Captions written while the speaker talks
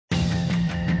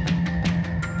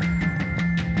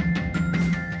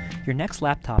Your next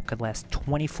laptop could last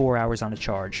 24 hours on a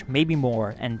charge, maybe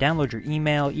more, and download your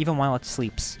email even while it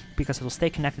sleeps, because it'll stay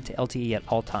connected to LTE at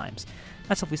all times.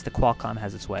 That's at least the Qualcomm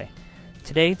has its way.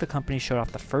 Today, the company showed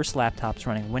off the first laptops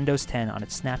running Windows 10 on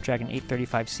its Snapdragon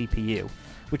 835 CPU,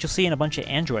 which you'll see in a bunch of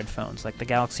Android phones like the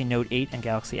Galaxy Note 8 and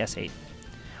Galaxy S8.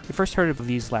 We first heard of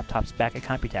these laptops back at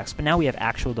Computex, but now we have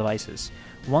actual devices.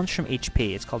 One's from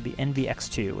HP, it's called the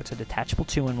NVX2. It's a detachable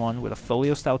 2-in-1 with a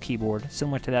folio-style keyboard,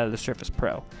 similar to that of the Surface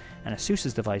Pro. And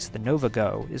Asus's device, the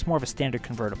NovaGo, is more of a standard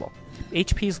convertible.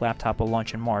 HP's laptop will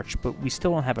launch in March, but we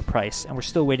still don't have a price, and we're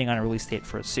still waiting on a release date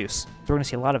for Asus. We're going to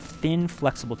see a lot of thin,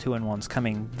 flexible 2-in-1s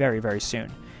coming very, very soon.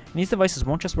 And these devices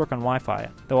won't just work on Wi-Fi,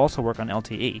 they'll also work on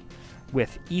LTE,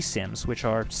 with eSIMs, which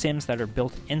are SIMs that are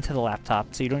built into the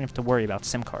laptop so you don't have to worry about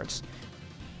SIM cards.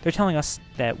 They're telling us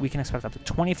that we can expect up to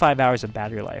 25 hours of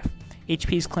battery life.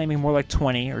 HP is claiming more like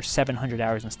 20 or 700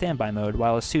 hours in standby mode,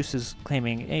 while Asus is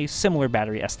claiming a similar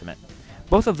battery estimate.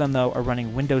 Both of them, though, are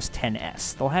running Windows 10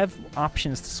 S. They'll have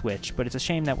options to switch, but it's a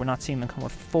shame that we're not seeing them come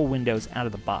with full Windows out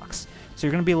of the box. So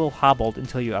you're going to be a little hobbled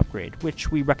until you upgrade,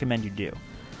 which we recommend you do.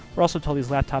 We're also told these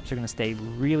laptops are going to stay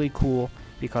really cool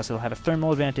because it'll have a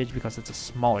thermal advantage because it's a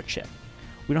smaller chip.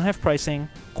 We don't have pricing.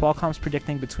 Qualcomm's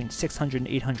predicting between $600 and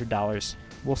 $800.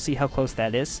 We'll see how close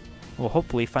that is. We'll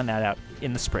hopefully find that out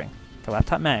in the spring. For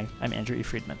Laptop Mag, I'm Andrew E.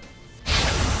 Friedman.